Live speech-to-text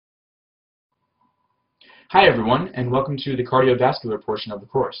Hi everyone, and welcome to the cardiovascular portion of the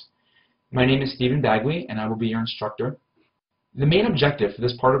course. My name is Stephen Bagley, and I will be your instructor. The main objective for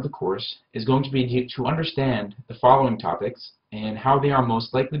this part of the course is going to be to understand the following topics and how they are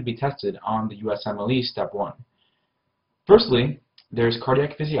most likely to be tested on the USMLE Step 1. Firstly, there's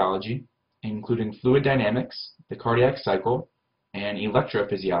cardiac physiology, including fluid dynamics, the cardiac cycle, and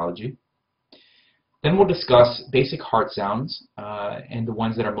electrophysiology. Then we'll discuss basic heart sounds and the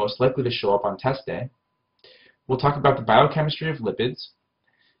ones that are most likely to show up on test day. We'll talk about the biochemistry of lipids,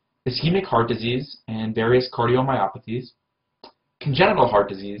 ischemic heart disease and various cardiomyopathies, congenital heart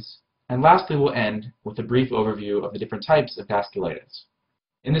disease, and lastly we'll end with a brief overview of the different types of vasculitis.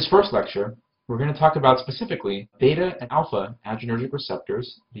 In this first lecture, we're going to talk about specifically beta and alpha adrenergic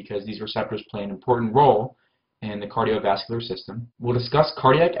receptors because these receptors play an important role in the cardiovascular system. We'll discuss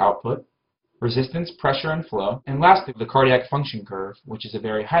cardiac output, resistance, pressure, and flow, and lastly the cardiac function curve, which is a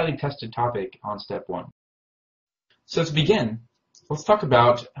very highly tested topic on Step 1. So to begin, let's talk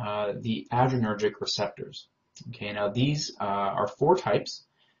about the adrenergic receptors. Okay, now these are four types.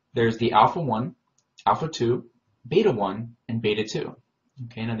 There's the alpha-1, alpha-2, beta-1, and beta-2.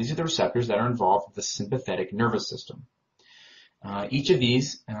 Okay, now these are the receptors that are involved with the sympathetic nervous system. Each of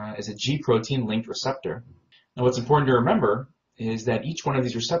these is a G protein linked receptor. Now what's important to remember is that each one of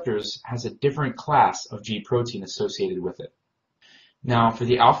these receptors has a different class of G protein associated with it. Now for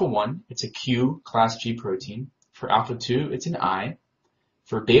the alpha-1, it's a Q class G protein. For alpha-2, it's an I.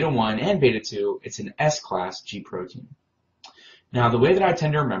 For beta-1 and beta-2, it's an S-class G protein. Now, the way that I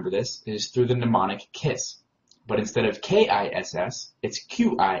tend to remember this is through the mnemonic KISS. But instead of K-I-S-S, it's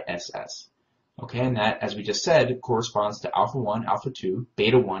Q-I-S-S. Okay, and that, as we just said, corresponds to alpha-1, alpha-2,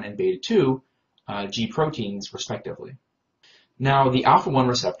 beta-1, and beta-2 G proteins, respectively. Now, the alpha-1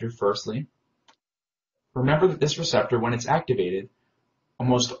 receptor, firstly, remember that this receptor, when it's activated,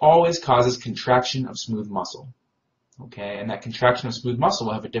 almost always causes contraction of smooth muscle. Okay, and that contraction of smooth muscle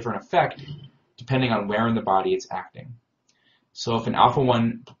will have a different effect depending on where in the body it's acting. So if an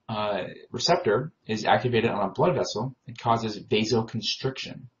alpha-1 receptor is activated on a blood vessel, it causes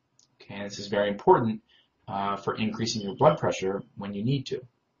vasoconstriction. Okay, and this is very important for increasing your blood pressure when you need to.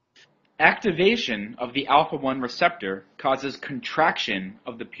 Activation of the alpha-1 receptor causes contraction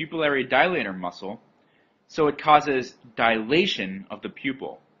of the pupillary dilator muscle, so it causes dilation of the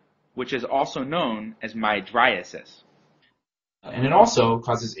pupil, which is also known as mydriasis. And it also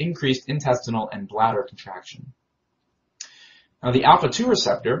causes increased intestinal and bladder contraction. Now the alpha-2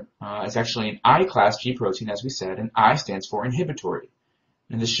 receptor is actually an I-class G protein, as we said, and I stands for inhibitory.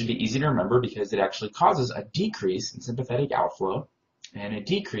 And this should be easy to remember because it actually causes a decrease in sympathetic outflow and a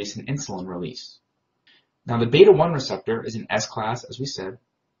decrease in insulin release. Now the beta-1 receptor is an S-class, as we said,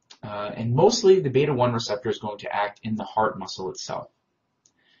 and mostly the beta-1 receptor is going to act in the heart muscle itself.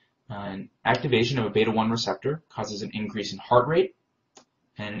 And activation of a beta-1 receptor causes an increase in heart rate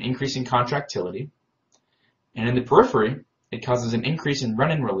and an increase in contractility. And in the periphery, it causes an increase in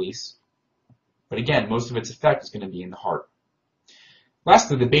renin release. But again, most of its effect is going to be in the heart.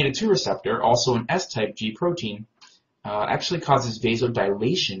 Lastly, the beta-2 receptor, also an S-type G protein, actually causes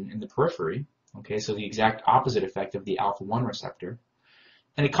vasodilation in the periphery. Okay, so the exact opposite effect of the alpha-1 receptor.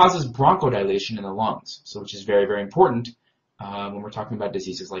 And it causes bronchodilation in the lungs, so which is very, very important when we're talking about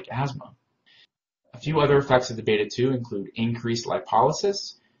diseases like asthma. A few other effects of the beta-2 include increased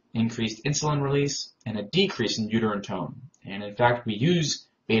lipolysis, increased insulin release, and a decrease in uterine tone. And in fact, we use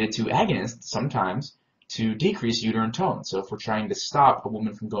beta-2 agonists sometimes to decrease uterine tone. So if we're trying to stop a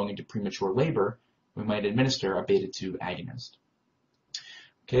woman from going into premature labor, we might administer a beta-2 agonist.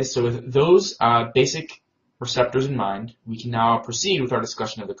 Okay, so with those basic receptors in mind, we can now proceed with our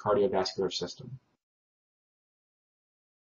discussion of the cardiovascular system.